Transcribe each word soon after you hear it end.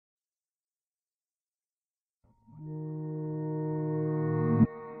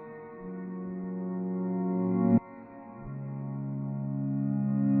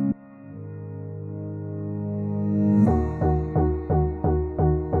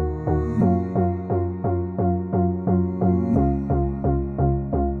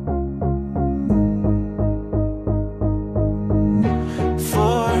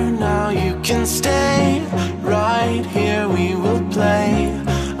stay. Right here we will play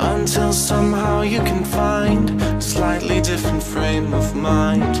until somehow you can find a slightly different frame of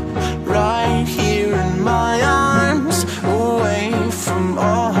mind. Right here in my arms, away from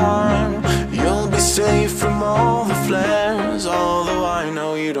all harm. You'll be safe from all the flares, although I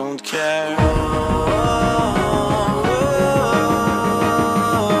know you don't care.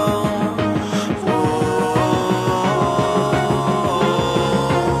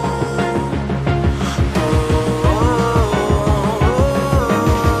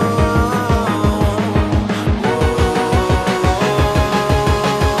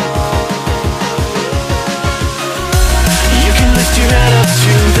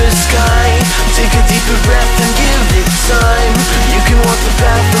 Take a deeper breath and give it time. You can walk the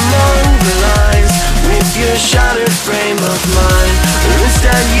path among the lines with your shattered frame of mind. Or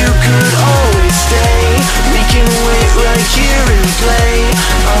instead you could always stay. We can wait right here and play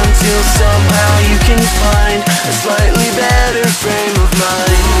until somehow you can find a slightly better frame of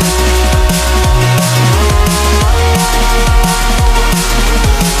mind.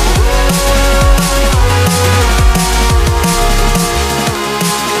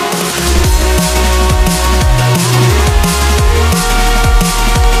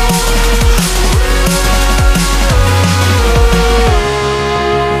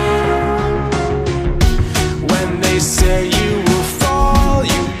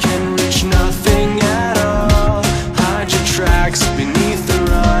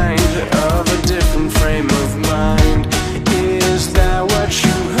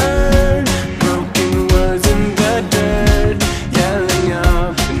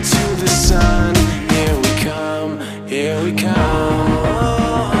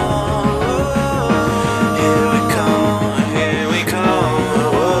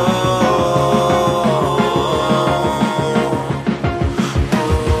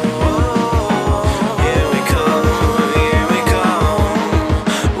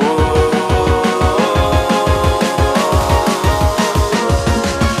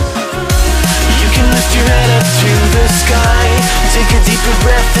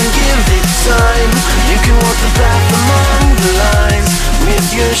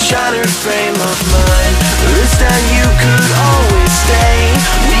 Shattered frame of mind. Or instead you could always stay.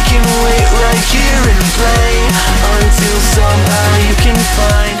 We can wait right here and play until somehow you can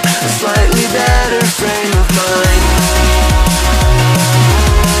find a slightly better frame of mind.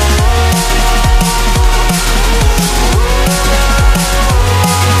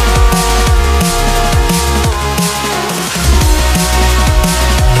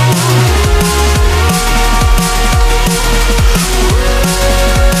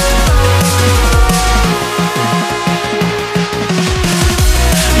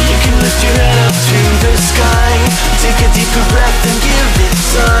 Take a deeper breath and give it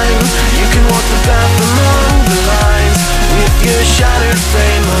time. You can walk the path among the lines with your shattered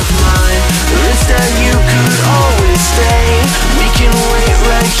frame of mind. Or instead you could always stay. We can wait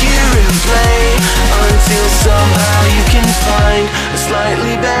right here and play until somehow you can find a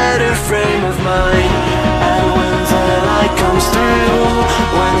slightly better frame of mind. And when the light comes through,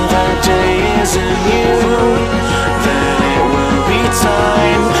 when the day isn't new, then it will be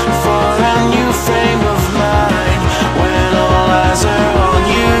time for a new frame of mind. When all eyes are on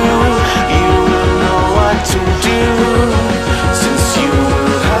you, you will know what to do, since you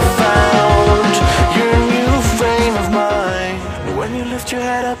will have found your new frame of mind. When you lift your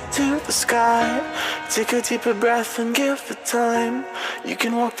head up to the sky, take a deeper breath and give it time. You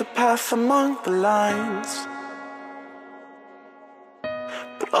can walk the path among the lines,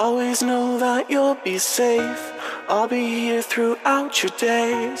 but always know that you'll be safe. I'll be here throughout your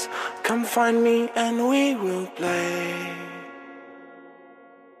days. Come find me and we will play.